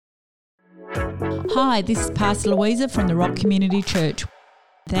Hi, this is Pastor Louisa from the Rock Community Church.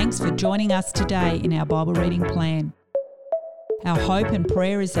 Thanks for joining us today in our Bible reading plan. Our hope and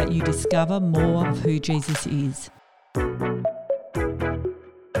prayer is that you discover more of who Jesus is.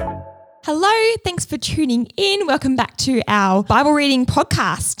 Hello, thanks for tuning in. Welcome back to our Bible reading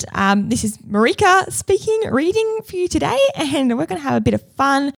podcast. This is Marika speaking, reading for you today, and we're going to have a bit of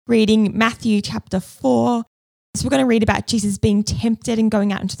fun reading Matthew chapter 4. So we're going to read about Jesus being tempted and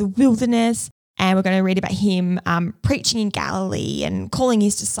going out into the wilderness, and we're going to read about him preaching in Galilee and calling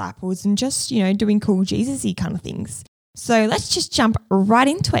his disciples and just, doing cool Jesus-y kind of things. So let's just jump right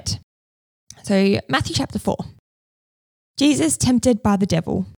into it. So Matthew chapter 4. Jesus tempted by the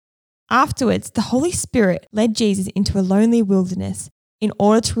devil. Afterwards, the Holy Spirit led Jesus into a lonely wilderness in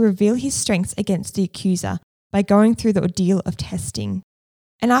order to reveal his strengths against the accuser by going through the ordeal of testing.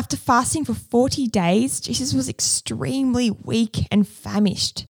 And after fasting for 40 days, Jesus was extremely weak and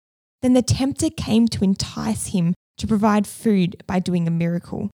famished. Then the tempter came to entice him to provide food by doing a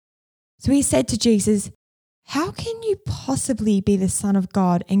miracle. So he said to Jesus, "How can you possibly be the Son of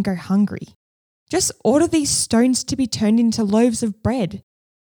God and go hungry? Just order these stones to be turned into loaves of bread."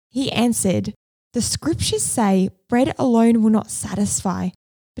 He answered, "The scriptures say bread alone will not satisfy,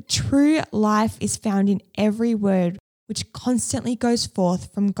 but true life is found in every word which constantly goes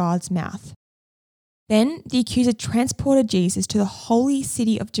forth from God's mouth." Then the accuser transported Jesus to the holy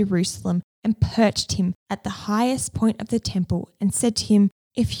city of Jerusalem and perched him at the highest point of the temple and said to him,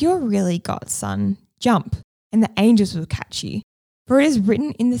 "If you're really God's son, jump, and the angels will catch you. For it is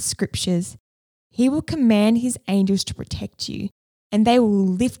written in the scriptures, he will command his angels to protect you, and they will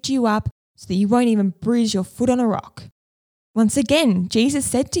lift you up so that you won't even bruise your foot on a rock." Once again, Jesus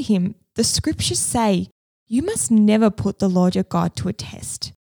said to him, "The scriptures say, you must never put the Lord your God to a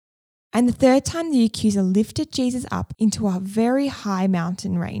test." And the third time the accuser lifted Jesus up into a very high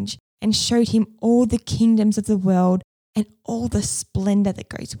mountain range and showed him all the kingdoms of the world and all the splendor that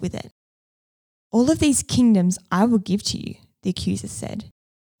goes with it. "All of these kingdoms I will give to you," the accuser said,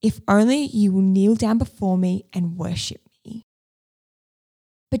 "if only you will kneel down before me and worship me."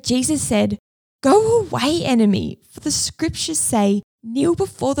 But Jesus said, "Go away, enemy, for the scriptures say, kneel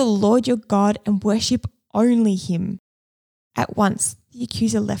before the Lord your God and worship only him." At once, the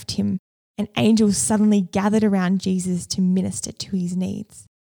accuser left him, and angels suddenly gathered around Jesus to minister to his needs.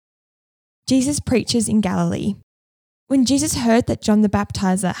 Jesus preaches in Galilee. When Jesus heard that John the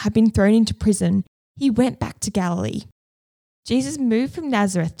Baptizer had been thrown into prison, he went back to Galilee. Jesus moved from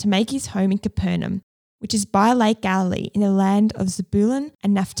Nazareth to make his home in Capernaum, which is by Lake Galilee in the land of Zebulun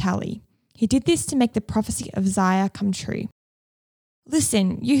and Naphtali. He did this to make the prophecy of Isaiah come true.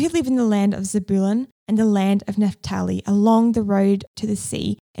 "Listen, you who live in the land of Zebulun and the land of Naphtali, along the road to the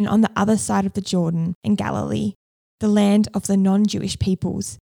sea and on the other side of the Jordan and Galilee, the land of the non-Jewish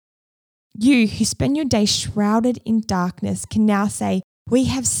peoples. You who spend your day shrouded in darkness can now say, 'We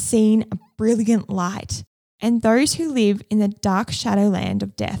have seen a brilliant light.' And those who live in the dark shadow land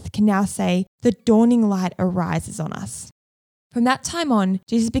of death can now say, 'The dawning light arises on us.'" From that time on,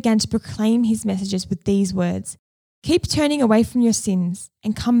 Jesus began to proclaim his messages with these words, "Keep turning away from your sins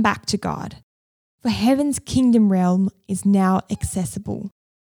and come back to God, for heaven's kingdom realm is now accessible."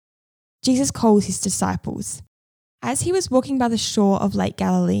 Jesus calls his disciples. As he was walking by the shore of Lake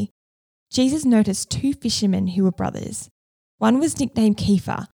Galilee, Jesus noticed two fishermen who were brothers. One was nicknamed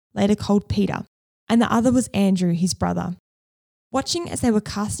Kepha, later called Peter, and the other was Andrew, his brother. Watching as they were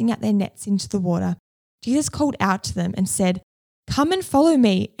casting out their nets into the water, Jesus called out to them and said, "Come and follow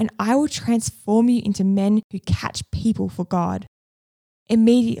me, and I will transform you into men who catch people for God."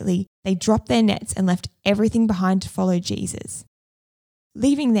 Immediately, they dropped their nets and left everything behind to follow Jesus.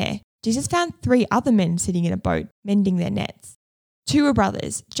 Leaving there, Jesus found 3 other men sitting in a boat, mending their nets. 2 were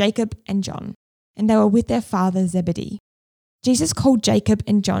brothers, Jacob and John, and they were with their father Zebedee. Jesus called Jacob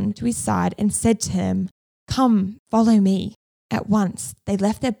and John to his side and said to them, "Come, follow me." At once, they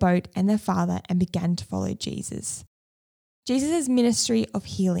left their boat and their father and began to follow Jesus. Jesus' ministry of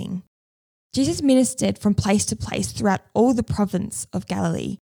healing. Jesus ministered from place to place throughout all the province of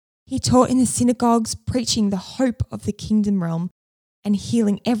Galilee. He taught in the synagogues, preaching the hope of the kingdom realm and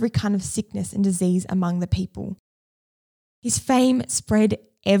healing every kind of sickness and disease among the people. His fame spread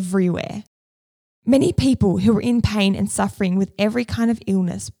everywhere. Many people who were in pain and suffering with every kind of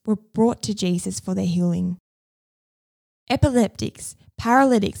illness were brought to Jesus for their healing. Epileptics,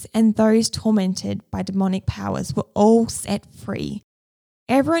 paralytics, and those tormented by demonic powers were all set free.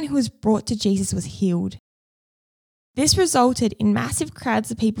 Everyone who was brought to Jesus was healed. This resulted in massive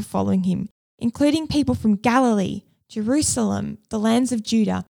crowds of people following him, including people from Galilee, Jerusalem, the lands of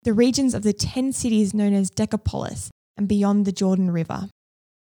Judah, the regions of the 10 cities known as Decapolis, and beyond the Jordan River.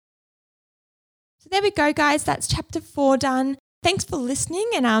 there we go, guys. That's chapter 4 done. Thanks for listening,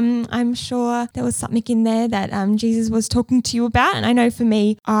 and I'm sure there was something in there that Jesus was talking to you about. And I know for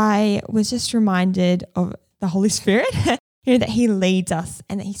me, I was just reminded of the Holy Spirit, that He leads us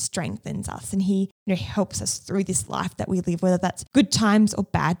and that He strengthens us and He helps us through this life that we live, whether that's good times or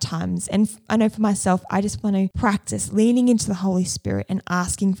bad times. And I know for myself, I just want to practice leaning into the Holy Spirit and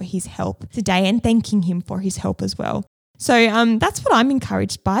asking for His help today and thanking Him for His help as well. So that's what I'm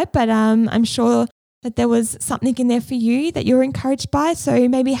encouraged by, but I'm sure that there was something in there for you that you're encouraged by. So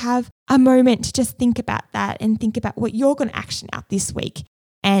maybe have a moment to just think about that and think about what you're going to action out this week.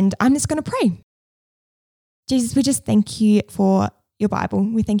 And I'm just going to pray. Jesus, we just thank you for your Bible.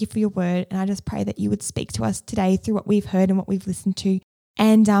 We thank you for your word. And I just pray that you would speak to us today through what we've heard and what we've listened to.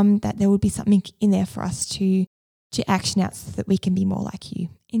 And that there would be something in there for us to action out so that we can be more like you.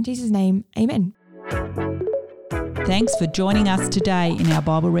 In Jesus' name, amen. Thanks for joining us today in our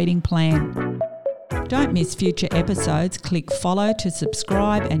Bible reading plan. Don't miss future episodes. Click follow to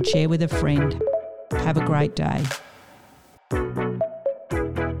subscribe and share with a friend. Have a great day.